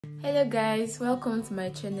Hello guys, welcome to my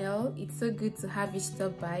channel. It's so good to have you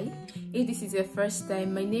stop by. If this is your first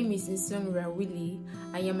time, my name is Nsong Rawili.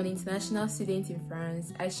 I am an international student in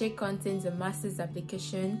France. I share content on master's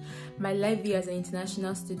application, my life view as an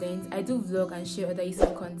international student. I do vlog and share other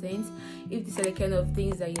useful content. If these are the kind of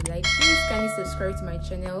things that you like, please kindly subscribe to my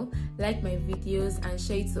channel, like my videos and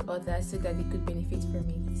share it to others so that they could benefit from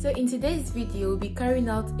it. So in today's video, we'll be carrying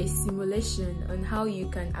out a simulation on how you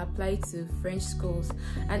can apply to French schools.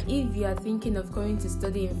 And if you are thinking of going to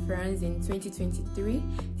study in France in 2023,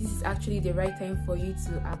 this is actually the right time for you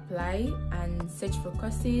to apply and search for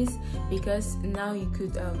courses, because now you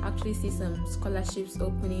could actually see some scholarships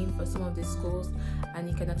opening for some of the schools and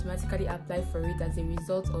you can automatically apply for it as a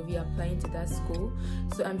result of you applying to that school.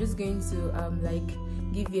 So I'm just going to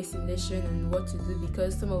give you a simulation on what to do,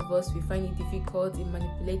 because some of us, we find it difficult in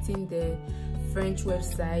manipulating the French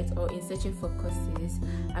website or in searching for courses.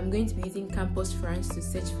 I'm going to be using Campus France to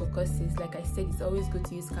search for courses. Like I said, it's always good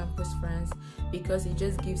to use Campus France because it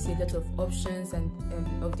just gives you a lot of options and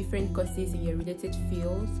of different courses in your related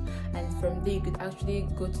fields, and from there you could actually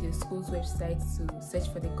go to the school's website to search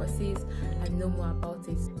for the courses and know more about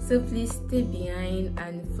it. So please stay behind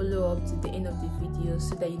and follow up to the end of the video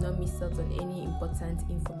so that you don't miss out on any important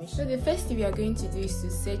information. So the first thing we are going to do is to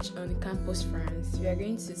search on Campus France. We are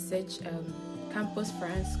going to search Campus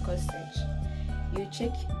France course search. You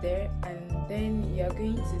check there and then you are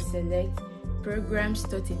going to select programs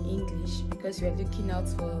taught in English, because we are looking out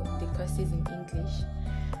for the courses in English.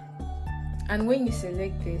 And when you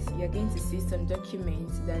select this, you are going to see some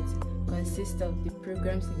documents that consist of the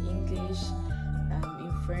programs in English,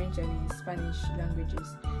 in French and in Spanish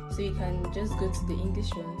languages. So you can just go to the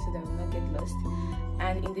English one so that we will not get lost.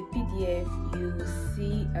 And in the PDF, you will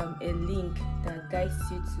see a link that guides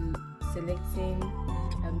you to selecting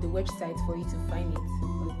the website for you to find it,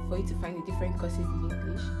 for you to find the different courses in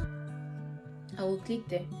English. I will click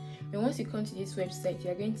there. And once you come to this website,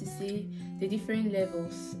 you are going to see the different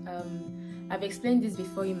levels. I've explained this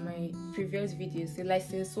before in my previous videos. The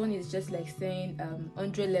license 1 is just like saying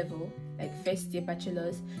 100 level, like first year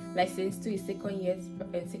bachelor's. License 2 is second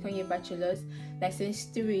year bachelor's. License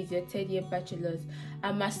 3 is your third year bachelor's.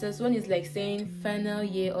 And master's 1 is like saying final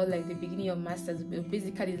year, or like the beginning of master's.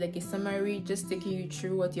 Basically, it's like a summary, just taking you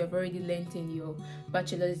through what you have already learned in your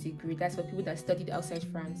bachelor's degree. That's for people that studied outside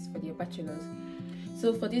France for their bachelor's.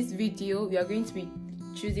 So for this video, we are going to be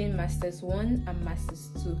choosing Masters 1 and Masters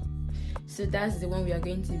 2. So that's the one we are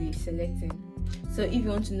going to be selecting. So if you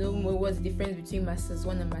want to know more what's the difference between Masters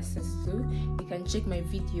 1 and Masters 2, you can check my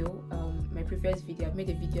video, my previous video. I've made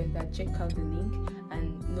a video on that. Check out the link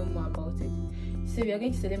and know more about it. So we are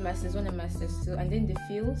going to select Masters 1 and Masters 2, and then the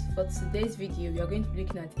fields. For today's video, we are going to be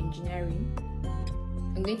looking at engineering.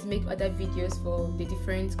 I'm going to make other videos for the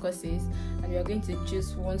different courses, and we are going to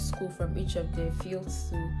choose one school from each of the fields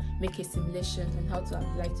to make a simulation on how to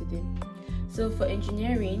apply to them. So for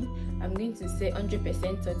engineering, I'm going to say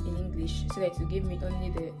 100% taught in English, so that it will give me only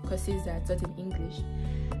the courses that are taught in English.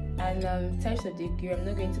 And types of degree, I'm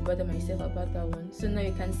not going to bother myself about that one. So now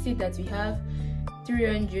you can see that we have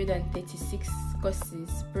 336 courses,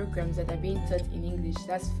 programs that are being taught in English.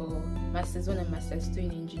 That's for Masters 1 and Masters 2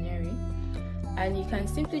 in engineering. And you can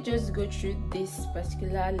simply just go through this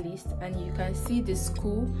particular list and you can see the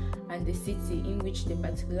school and the city in which the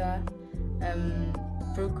particular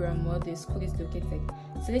program or the school is located.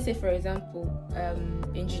 So let's say, for example,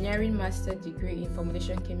 engineering master degree in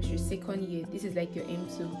formulation chemistry, second year. This is like your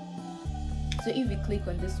M2. So if you click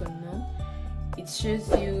on this one now, it shows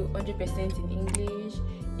you 100% in English.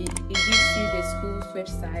 It gives you the school's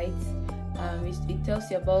website. It tells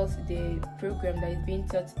you about the program that is being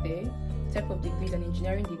taught there, type of degree is an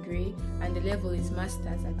engineering degree, and the level is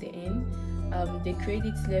masters at the end. The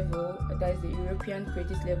credits level, that is the European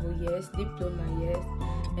credits level, yes. Diploma, yes.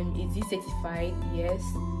 And is it certified? Yes.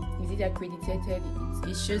 Is it accredited?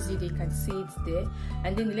 It shows you, they can see it there.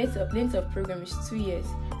 And then the length of program is 2 years.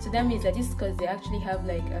 So that means that this course, they actually have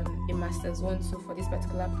like a master's 1 2 for this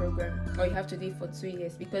particular program, or you have to do it for 2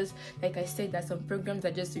 years, because like I said, there's some programs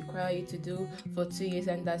that just require you to do for 2 years,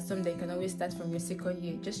 and there's some that you can always start from your second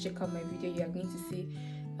year. Just check out my video, you are going to see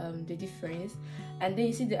the difference. And then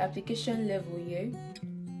you see the application level here.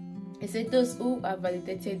 It said those who are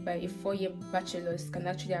validated by a 4-year bachelor's can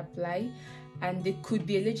actually apply, and they could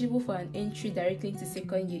be eligible for an entry directly into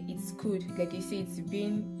second year. It's could, like you see, it's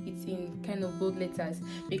in kind of bold letters,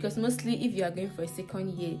 because mostly if you are going for a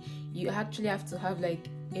second year, you actually have to have like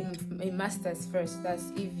a master's first.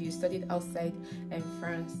 That's if you studied outside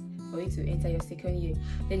France for you to enter your second year.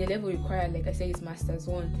 Then the level required, like I said, is Masters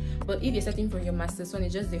 1. But if you're starting from your Masters 1,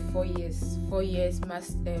 it's just the 4 years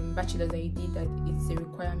bachelor's that you did, that it's a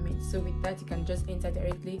requirement. So with that, you can just enter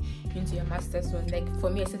directly into your Masters 1. Like for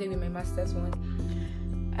me, I started with my Masters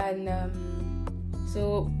 1. And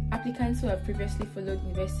so applicants who have previously followed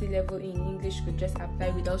university level in English could just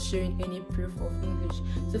apply without showing any proof of English.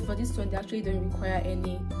 So for this one, they actually don't require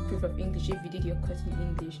any proof of English if you did your course in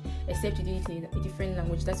English, except you did it in a different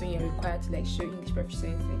language. That's when you're required to like show English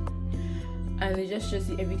proficiency. And it just shows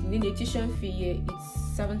you everything. Then the tuition fee here,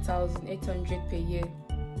 it's 7,800 per year.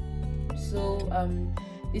 So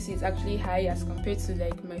this is actually high as compared to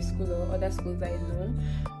like my school or other schools I know.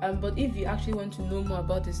 But if you actually want to know more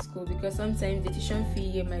about the school, because sometimes the tuition fee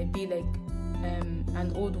here might be like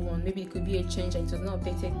an old one, maybe it could be a change and it was not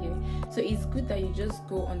updated here. So it's good that you just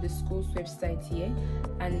go on the school's website here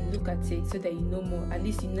and look at it so that you know more. At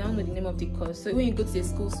least you now know the name of the course. So when you go to the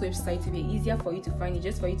school's website, it'll be easier for you to find it,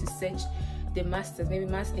 just for you to search the masters, maybe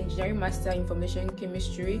master engineering, master information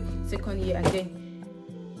chemistry, second year, and then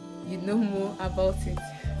you know more about it.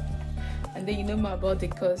 And then you know more about the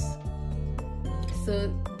course.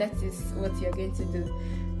 So that is what you're going to do.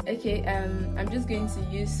 Okay, I'm just going to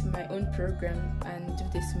use my own program and do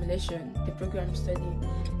the simulation, the program I'm studying.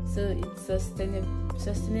 So it's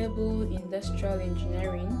sustainable industrial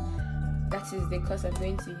engineering. That is the course I'm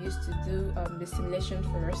going to use to do the simulation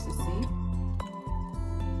for us to see.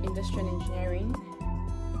 Industrial engineering.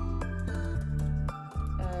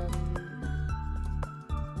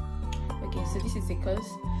 Okay, so this is the course.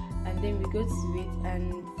 And then we go to it,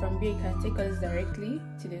 and from here you can take us directly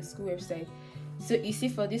to the school website. So you see,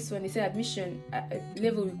 for this one, it says admission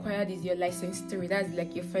level required is your license 3. That's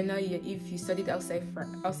like your final year if you studied outside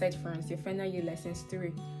France, your final year license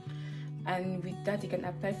 3. And with that you can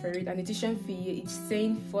apply for it. And the tuition fee, it's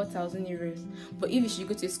saying 4,000 euros. But if you should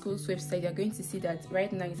go to the school's website, you're going to see that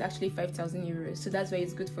right now it's actually 5,000 euros. So that's why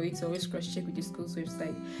it's good for you to always cross-check with the school's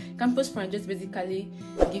website. Campus France just basically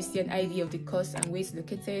gives you an idea of the course and where it's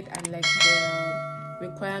located and like the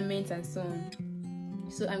requirements and so on.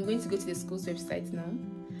 So I'm going to go to the school's website now.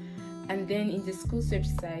 And then in the school's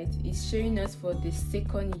website, it's showing us for the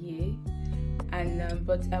second year. And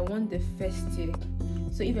but I want the first year.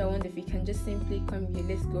 So if I want, if you can just simply come here,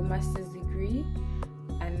 let's go master's degree,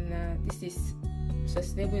 and this is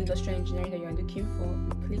sustainable industrial engineering that you are looking for.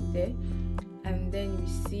 We click there, and then we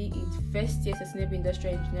see it, first year sustainable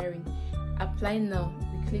industrial engineering. Apply now.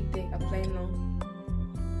 We click there, apply now,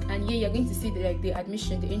 and here you're going to see the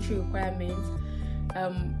admission, the entry requirements,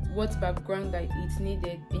 what background that it's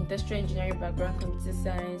needed: industrial engineering background, computer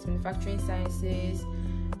science, manufacturing sciences,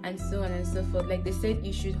 and so on and so forth. Like they said,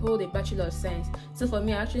 you should hold a Bachelor of Science. So for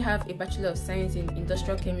me, I actually have a Bachelor of Science in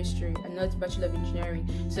Industrial Chemistry and not Bachelor of Engineering.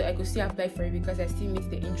 So I could still apply for it because I still meet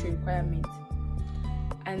the entry requirement.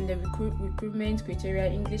 And the recruitment criteria,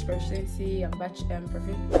 English proficiency, and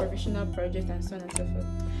professional project, and so on and so forth.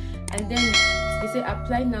 And then they say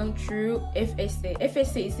apply now through FSA.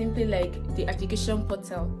 FSA is simply like the application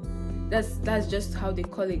portal. That's just how they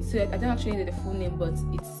call it. So I don't actually know the full name, but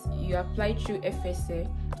it's you apply through FSA,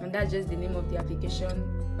 and that's just the name of the application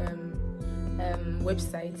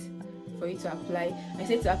website for you to apply. I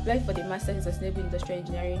said to apply for the Master in Sustainable Industrial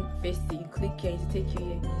Engineering first, you click here and it take you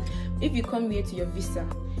here. If you come here to your visa,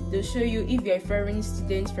 they'll show you if you're a foreign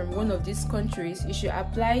student from one of these countries, you should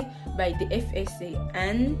apply by the FSA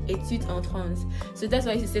and Études en France. So that's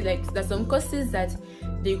why you say like there's some courses that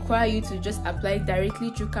they require you to just apply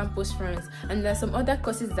directly through Campus France, and there's some other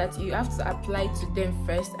courses that you have to apply to them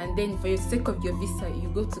first, and then for the sake of your visa you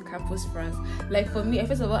go to Campus France. Like for me, I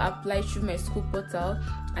first of all applied through my school portal,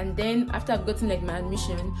 and then after I've gotten like my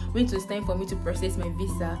admission, when it was time for me to process my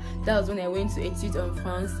visa, that was when I went to Études en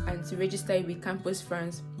France and to register with Campus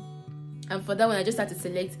France. And for that one, I just had to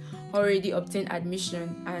select already obtained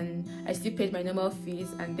admission, and I still paid my normal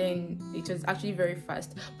fees, and then it was actually very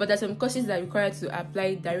fast. But there's some courses that require to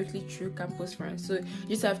apply directly through Campus France, so you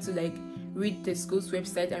just have to like read the school's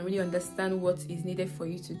website and really understand what is needed for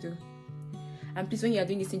you to do. And please, when you are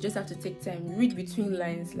doing this, you just have to take time, read between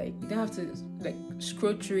lines. Like you don't have to like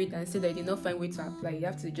scroll through it and say that you did not find way to apply. You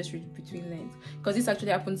have to just read between lines, because this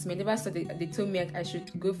actually happened to me. I never saw they told me I should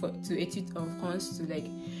go to Études en France to like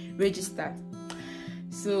register.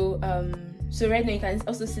 So so right now you can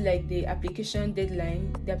also see like the application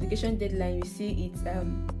deadline. The application deadline, you see it's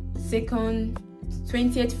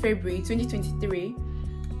 20th February 2023,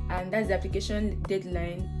 and that's the application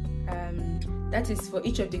deadline. That is for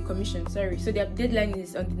each of the commissions. So the deadline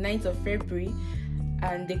is on the 9th of February,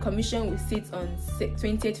 and the commission will sit on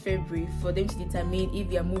 20th February for them to determine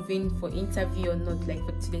if you are moving for interview or not, like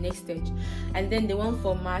to the next stage. And then the one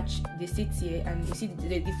for March, they sit here and you see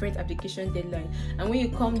the different application deadline. And when you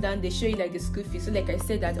come down, they show you like the school fees. So like I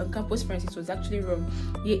said, that on Campus France it was actually wrong.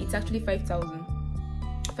 Yeah, it's actually 5,000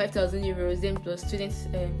 euros, then plus students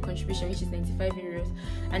contribution, which is 95 euros.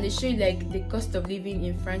 And they show you like the cost of living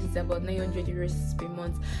in France is about 900 euros per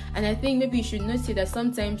month. And I think maybe you should note here that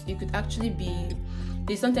sometimes you could actually be,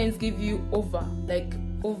 they sometimes give you over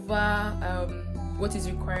what is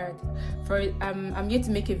required for I'm yet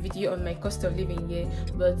to make a video on my cost of living here,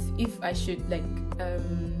 but if I should like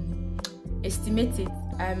estimate it,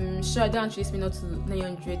 I'm sure I don't actually spend up to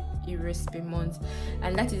 900 euros per month.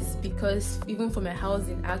 And that is because even for my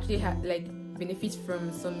housing, I actually have like benefit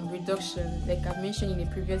from some reduction. Like I've mentioned in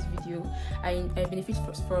a previous video, I benefit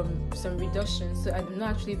from some reduction, so I'm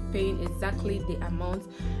not actually paying exactly the amount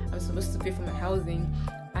I'm supposed to pay for my housing.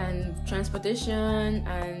 And transportation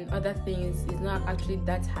and other things is not actually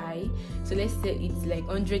that high. So let's say it's like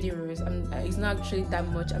 100 euros. It's not actually that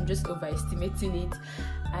much. I'm just overestimating it.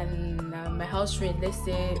 And my house rent, let's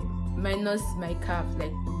say minus my CAF,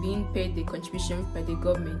 like being paid the contribution by the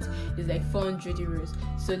government, is like 400 euros.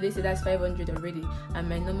 So let's say that's 500 already, and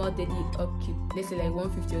my normal daily upkeep, let's say like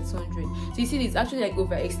 150 or 200. So you see, it's actually like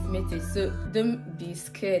overestimated. So don't be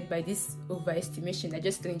scared by this overestimation. I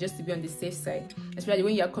just think just to be on the safe side, especially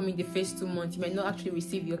when you are coming the first 2 months, you might not actually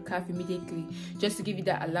receive your CAF immediately, just to give you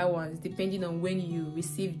that allowance depending on when you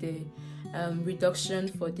receive the reduction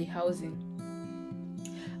for the housing.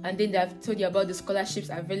 And then they've told you about the scholarships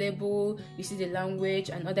available, you see the language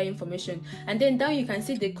and other information. And then down you can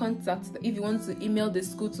see the contact if you want to email the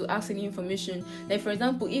school to ask any information. Like for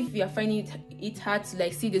example, if you are finding it hard to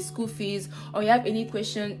like see the school fees, or you have any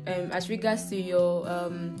question as regards to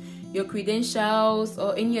your credentials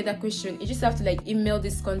or any other question, you just have to like email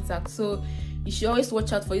this contact. So you should always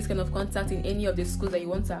watch out for this kind of contact in any of the schools that you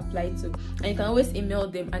want to apply to, and you can always email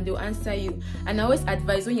them and they'll answer you. And I always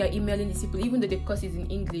advise, when you're emailing these people, even though the course is in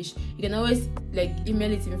English, you can always like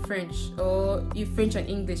email it in French, or if French and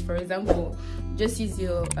English, for example, just use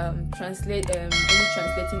your any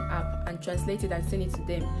translating app and translate it and send it to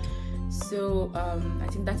them. So I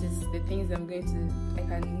think that is the things I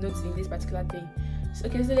can note in this particular thing. So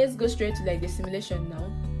okay, so let's go straight to like the simulation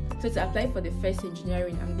now. So to apply for the first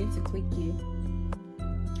engineering, I'm going to click here,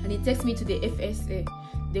 and it takes me to the FSA,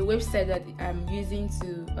 the website that I'm using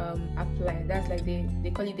to apply. That's like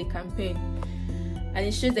they call it the campaign, and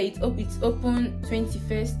it shows that it's open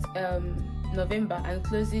 21st November and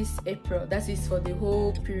closes April. That is for the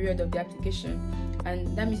whole period of the application,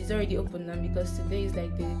 and that means it's already open now because today is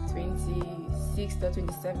like the 26th or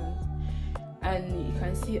 27th, and you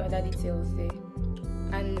can see other details there.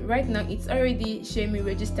 And right now it's already showing me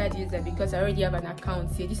registered user because I already have an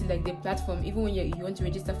account here. This is like the platform. Even when you want to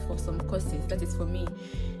register for some courses, that is for me,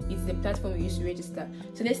 it's the platform we use to register.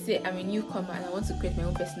 So let's say I'm a newcomer and I want to create my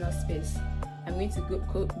own personal space. I'm going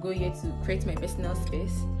to go here to create my personal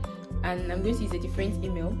space, and I'm going to use a different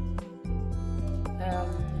email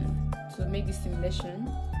to make this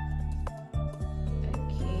simulation.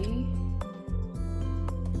 Okay,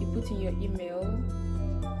 you put in your email.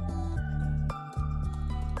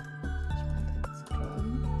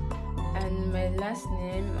 And my last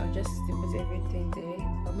name, I'll just put everything there,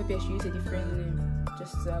 or maybe I should use a different name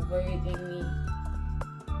just to avoid any.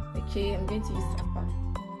 Okay, I'm going to use Papa.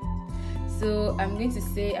 So I'm going to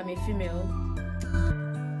say I'm a female.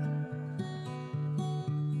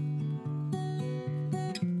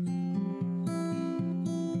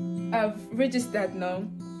 I've registered now,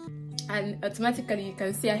 and automatically you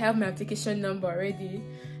can see I have my application number already.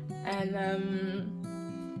 And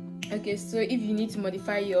okay, so if you need to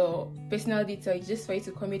modify your personal detail, it's just for you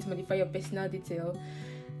to come here to modify your personal detail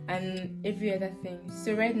and every other thing.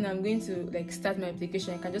 So right now I'm going to like start my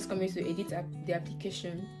application. I can just come here to edit the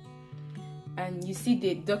application, and you see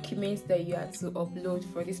the documents that you have to upload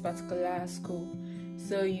for this particular school.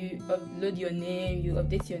 So you upload your name, you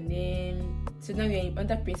update your name. So now you're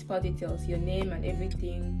under principal details, your name and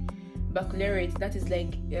everything. Baccalaureate, that is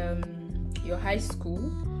like your high school,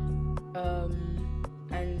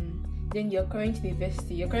 and then your current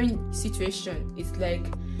university, your current situation. It's like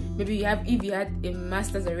maybe if you had a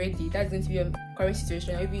master's already, that's going to be your current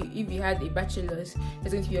situation. Or if you had a bachelor's,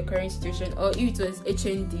 that's going to be your current situation. Or if it was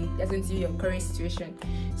HND, that's going to be your current situation.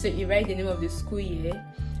 So you write the name of the school year,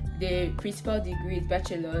 the principal degree is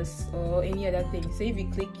bachelor's, or any other thing. So if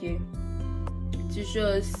you click here, to show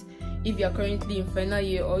us if you are currently in final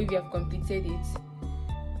year or if you have completed it,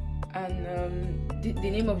 and the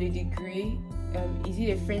name of the degree, is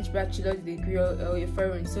it a French bachelor degree or a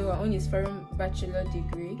foreign? So our own is foreign bachelor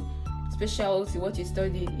degree. Specialty, what you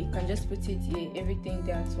studied, you can just put it here, everything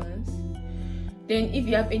there at once. Then if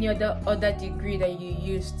you have any other degree that you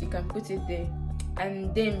used, you can put it there.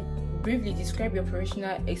 And then briefly describe your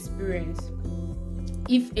professional experience,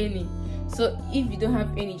 if any. So if you don't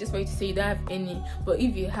have any, just for you to say you don't have any, but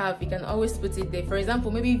if you have, you can always put it there. For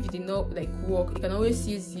example, maybe if you did not like work, you can always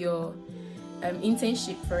use your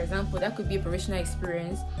internship, for example. That could be a professional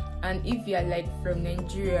experience. And if you are like from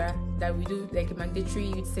Nigeria, that we do like a mandatory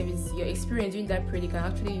youth service, your experience during that period, you can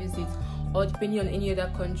actually use it. Or depending on any other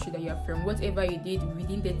country that you are from, whatever you did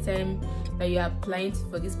within the time that you are applying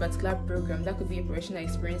for this particular program, that could be a professional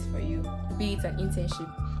experience for you. Be it an internship,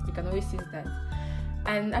 you can always use that.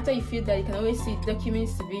 And after you fill that, you can always see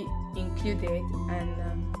documents to be included, and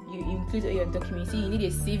you include all your documents. See, you need a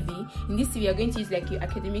CV. In this CV, you're going to use like your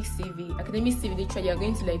academic CV. Academic CV, literally, you're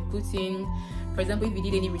going to like put in, for example, if you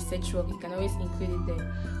did any research work, you can always include it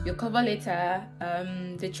there. Your cover letter,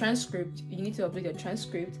 the transcript, you need to upload your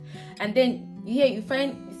transcript. And then here you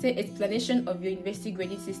find, say, explanation of your university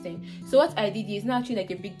grading system. So what I did here is not actually like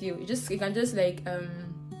a big deal. You can just like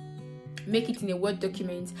make it in a Word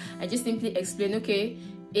document and just simply explain, okay,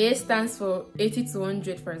 A stands for 80 to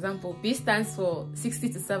 100, for example. B stands for 60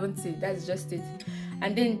 to 70. That's just it.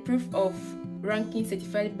 And then proof of ranking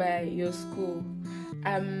certified by your school.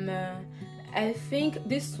 I think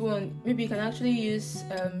this one, maybe you can actually use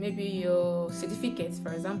maybe your certificates,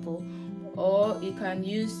 for example, or you can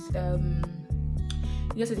use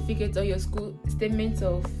your certificates or your school statement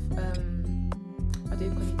of how do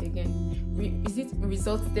you call it again? Is it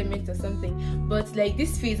result statement or something? But like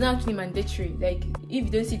this fee is not actually mandatory. Like if you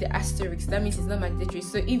don't see the asterisk, that means it's not mandatory.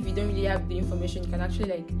 So if you don't really have the information, you can actually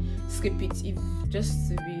like skip it. If just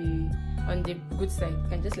to be on the good side, you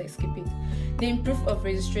can just like skip it. Then proof of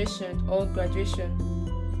registration or graduation.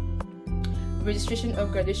 Registration or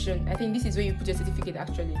graduation. I think this is where you put your certificate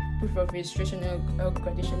actually. Proof of registration or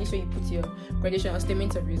graduation. This is where you put your graduation or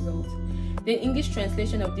statement of results. Then English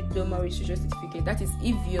translation of diploma or registration certificate. That is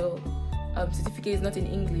if your certificate is not in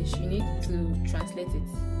English, you need to translate it.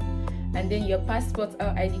 And then your passport or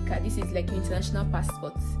ID card. This is like your international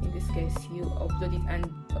passport. In this case, you upload it,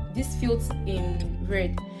 and these fields in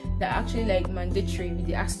red, they're actually like mandatory with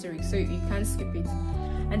the asterisk, so you can't skip it.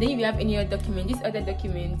 And then if you have any other document, these other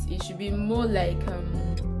documents, it should be more like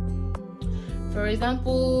for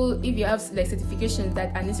example, if you have like certifications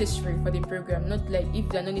that are necessary for the program, not like if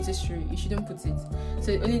they're not necessary, you shouldn't put it.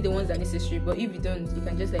 So only the ones that are necessary, but if you don't, you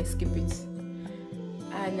can just like skip it.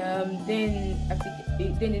 And then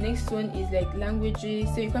the next one is like languages.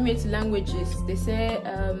 So you come here to languages. They say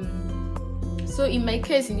so in my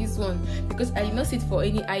case, in this one, because I did not sit for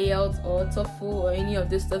any IELTS or TOEFL or any of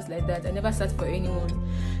those stuff like that, I never sat for anyone.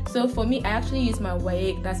 So for me, I actually use my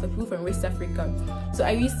WAEC. That's for people from West Africa. So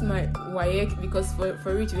I used my WAEC because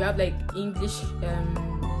for it we have like English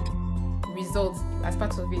results as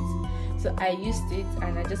part of it. So I used it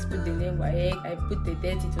and I just put the name WAEC. I put the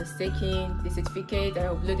date it was taken, the certificate, I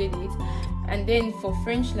uploaded it. And then for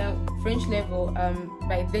French level,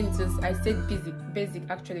 by then it was, I said basic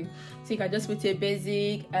actually. So you can just put a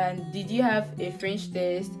basic. And did you have a French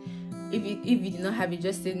test? If you did not have it,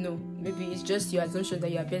 just say no. Maybe it's just your assumption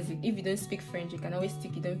that you are basic. If you don't speak French, you can always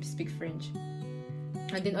tick you don't speak French.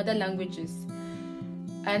 And then other languages.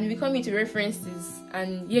 And we come into references,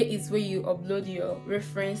 and here is where you upload your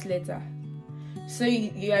reference letter. So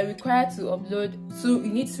you are required to upload, so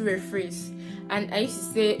you need to reference. And I used to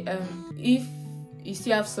say, if you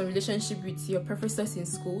still have some relationship with your professors in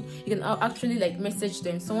school, you can actually like message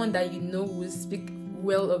them, someone that you know will speak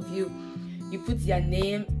well of you. You put their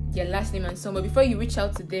name, their last name, and so on. But before you reach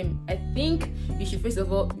out to them, I think you should first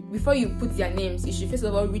of all, before you put their names, you should first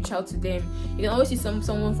of all reach out to them. You can always see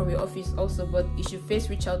someone from your office also, but you should first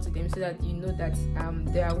reach out to them so that you know that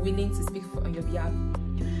they are willing to speak on your behalf.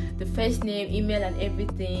 The first name, email, and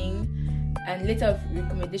everything, and letter of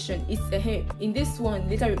recommendation. It's in this one,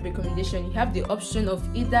 letter of recommendation, you have the option of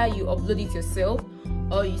either you upload it yourself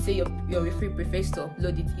or you say your referee prefers to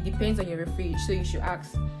upload it. It depends on your referee, so you should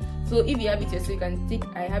ask. So if you have it yourself, you can tick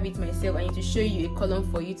I have it myself, and it will show you a column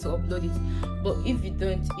for you to upload it. But if you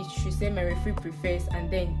don't, it should say my referee prefers, and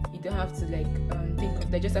then you don't have to like think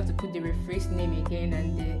of that. Just have to put the referee's name again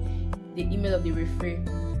and the email of the referee.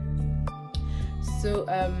 So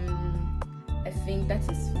I think that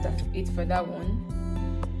is it for that one.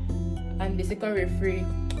 And the second referee.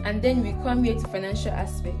 And then we come here to financial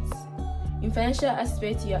aspects. In financial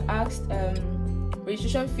aspects, you're asked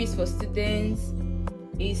registration fees for students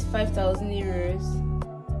is 5,000 euros,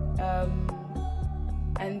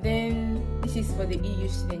 and then This is for the EU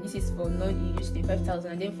student, this is for non-EU student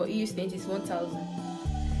 5,000, and then for EU student is 1,000.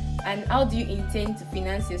 And how do you intend to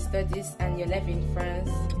finance your studies and your life in France?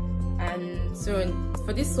 And so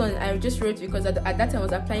for this one, I just wrote because at that time I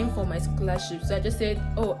was applying for my scholarship. So I just said,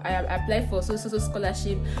 oh, I applied for so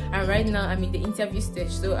scholarship, and right now I'm in the interview stage,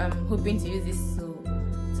 so I'm hoping to use this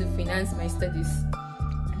to finance my studies.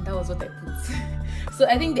 And that was what I put. So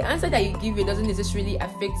I think the answer that you give it doesn't necessarily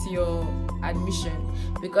affect your admission,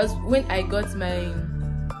 because when I got my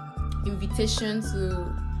invitation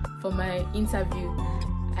for my interview,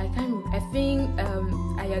 I think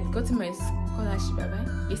I had gotten my scholarship.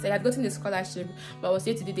 Yes, I had gotten the scholarship, but I was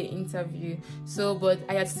yet to do the interview. So, but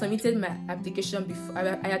I had submitted my application before.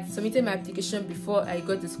 I had submitted my application before I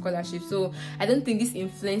got the scholarship. So I don't think this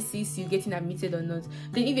influences you getting admitted or not.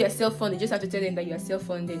 Then if you are self-funded, you just have to tell them that you are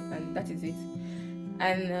self-funded, and that is it.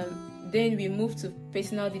 And then we move to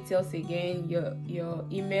personal details again, your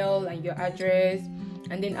email and your address.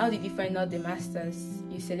 And then how did you find out the masters?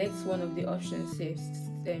 You select one of the options, say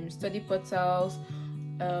study portals.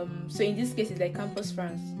 So in this case, it's like Campus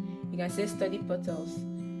France. You can say study portals,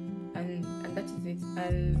 and that is it.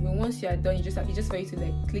 And once you are done, it's just for you to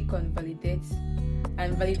like click on validate,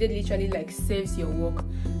 and validate literally like saves your work.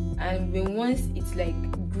 And once it's like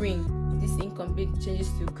green, this incomplete changes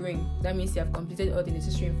to green. That means you have completed all the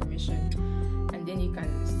necessary information, and then you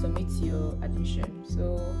can submit your admission.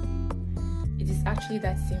 So it is actually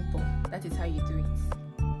that simple. That is how you do it.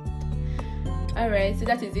 Alright, so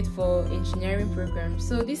that is it for engineering program.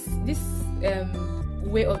 So this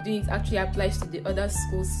way of doing it actually applies to the other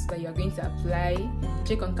schools that you are going to apply.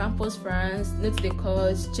 Check on Campus France, note the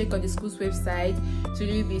course, check on the school's website to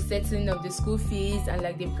really be certain of the school fees and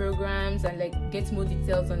like the programs, and like get more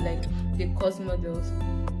details on like the course models.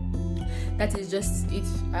 That is just it.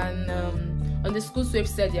 And on the school's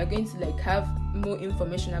website, you are going to like have more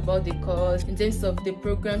information about the course in terms of the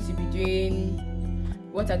programs you'll be doing.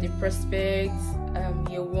 What are the prospects?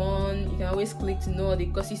 Year one, you can always click to know the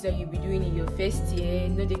courses that you'll be doing in your first year,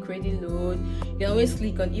 know the credit load. You can always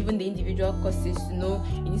click on even the individual courses to know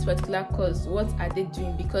in this particular course what are they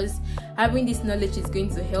doing, because having this knowledge is going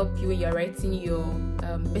to help you when you're writing your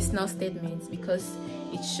personal statements, because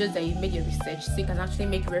it shows that you made your research, so you can actually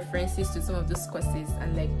make references to some of those courses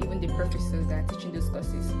and like even the professors that are teaching those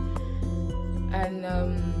courses, and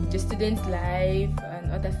the student life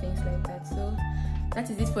and other things like that. So that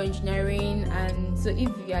is it for engineering. And so if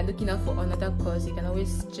you are looking out for another course, you can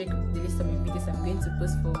always check the list of my videos I'm going to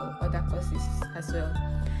post for other courses as well.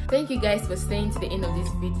 Thank you guys for staying to the end of this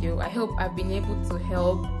video. I hope I've been able to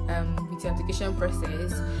help with your application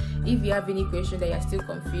process. If you have any question that you're still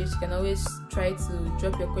confused, you can always try to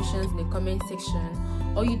drop your questions in the comment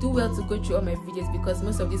section, or you do well to go through all my videos, because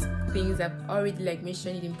most of these things I've already like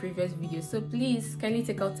mentioned in previous videos. So please kindly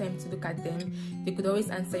take out time to look at them. They could always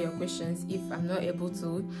answer your questions if I'm not able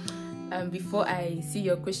to before I see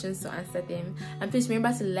your questions to answer them. And please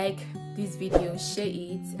remember to like this video, share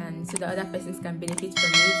it, and so that other persons can benefit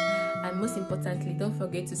from it. And most importantly, don't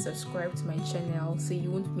forget to subscribe to my channel so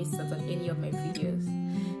you won't miss out on any of my videos.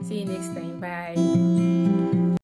 See you next time. Bye.